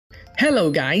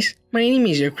Hello guys, my name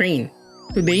is Ukraine.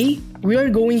 Today, we are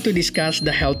going to discuss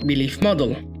the health belief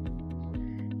model.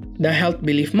 The health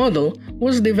belief model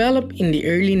was developed in the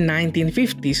early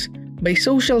 1950s by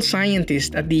social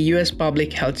scientists at the US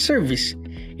Public Health Service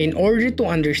in order to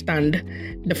understand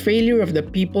the failure of the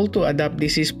people to adopt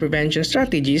disease prevention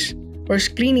strategies or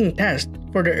screening tests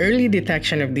for the early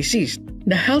detection of disease.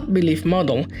 The health belief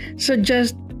model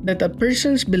suggests that a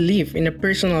person's belief in a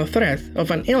personal threat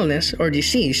of an illness or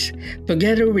disease,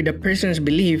 together with a person's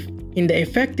belief in the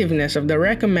effectiveness of the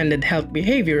recommended health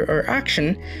behavior or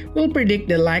action, will predict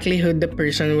the likelihood the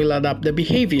person will adopt the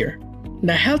behavior.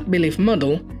 The health belief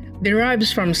model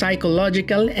derives from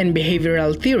psychological and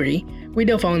behavioral theory with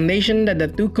the foundation that the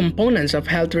two components of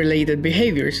health-related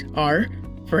behaviors are,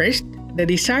 first, the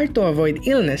desire to avoid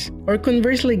illness or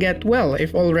conversely get well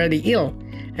if already ill,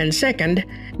 and second,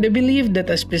 the belief that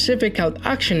a specific health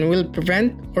action will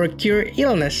prevent or cure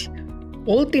illness.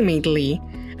 Ultimately,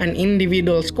 an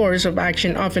individual's course of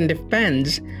action often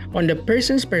depends on the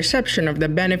person's perception of the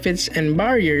benefits and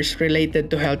barriers related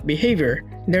to health behavior.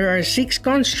 There are 6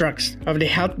 constructs of the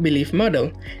health belief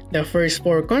model. The first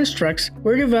 4 constructs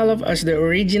were developed as the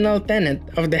original tenet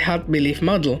of the health belief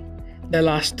model. The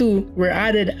last 2 were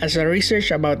added as a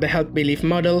research about the health belief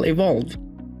model evolved.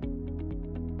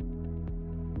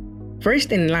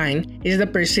 First in line is the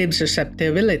perceived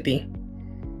susceptibility.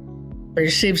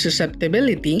 Perceived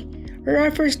susceptibility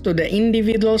refers to the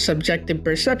individual's subjective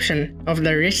perception of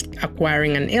the risk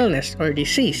acquiring an illness or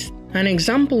disease. An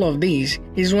example of this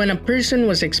is when a person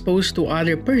was exposed to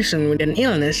other person with an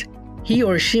illness, he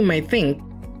or she might think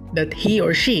that he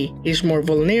or she is more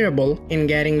vulnerable in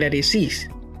getting the disease.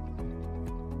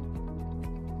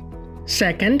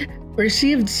 Second,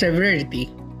 perceived severity.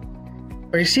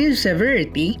 Perceived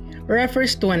severity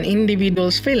refers to an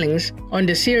individual's feelings on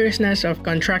the seriousness of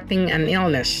contracting an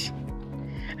illness.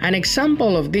 An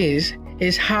example of this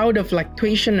is how the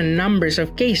fluctuation in numbers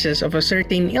of cases of a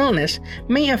certain illness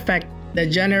may affect the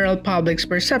general public's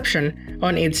perception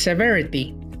on its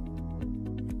severity.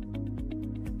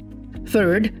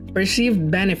 Third, perceived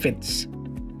benefits.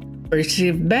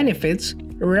 Perceived benefits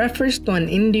refers to an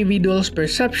individual's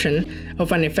perception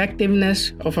of an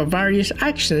effectiveness of a various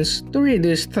actions to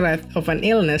reduce threat of an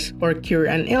illness or cure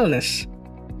an illness.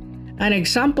 An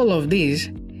example of this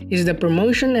is the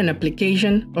promotion and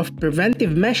application of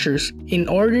preventive measures in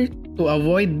order to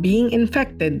avoid being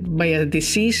infected by a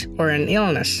disease or an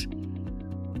illness.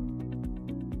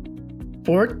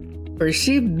 Fourth,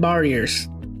 perceived barriers.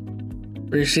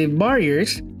 Perceived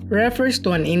barriers refers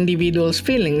to an individual's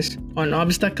feelings on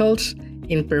obstacles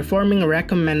in performing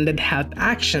recommended health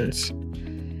actions.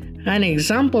 An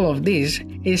example of this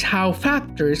is how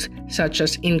factors such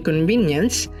as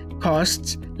inconvenience,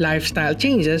 costs, lifestyle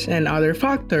changes, and other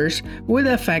factors would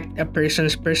affect a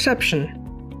person's perception.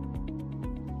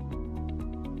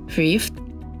 Fifth,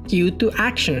 cue to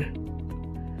action.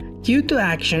 Cue to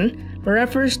action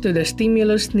refers to the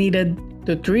stimulus needed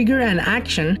to trigger an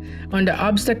action on the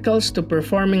obstacles to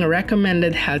performing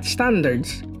recommended health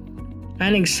standards.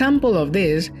 An example of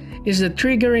this is the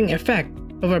triggering effect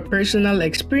of a personal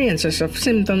experiences of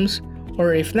symptoms,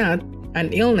 or if not,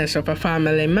 an illness of a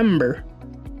family member.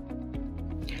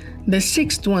 The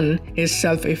sixth one is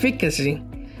self-efficacy.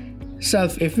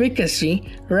 Self-efficacy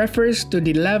refers to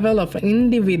the level of an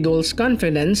individual's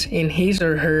confidence in his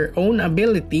or her own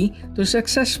ability to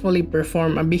successfully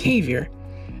perform a behavior.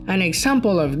 An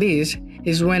example of this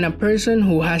is when a person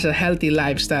who has a healthy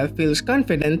lifestyle feels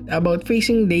confident about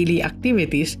facing daily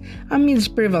activities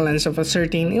amidst prevalence of a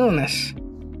certain illness.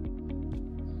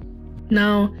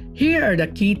 Now, here are the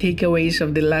key takeaways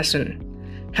of the lesson.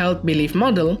 Health belief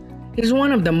model is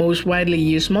one of the most widely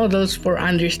used models for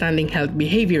understanding health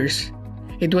behaviors.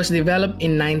 It was developed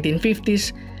in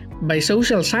 1950s by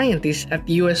social scientists at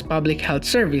the US Public Health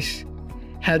Service.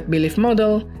 Health belief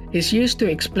model is used to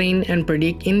explain and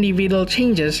predict individual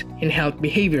changes in health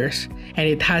behaviors, and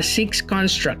it has 6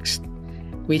 constructs,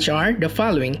 which are the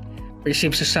following: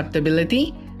 perceived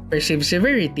susceptibility, perceived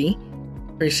severity,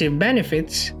 perceived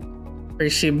benefits,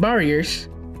 perceived barriers,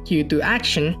 cue to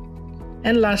action,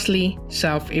 and lastly,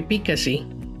 self-efficacy.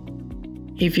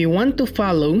 If you want to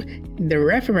follow the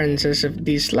references of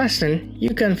this lesson,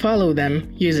 you can follow them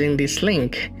using this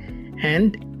link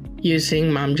and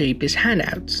using Mom JP's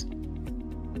handouts.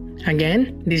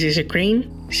 Again, this is Ukraine.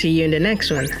 See you in the next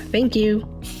one. Thank you.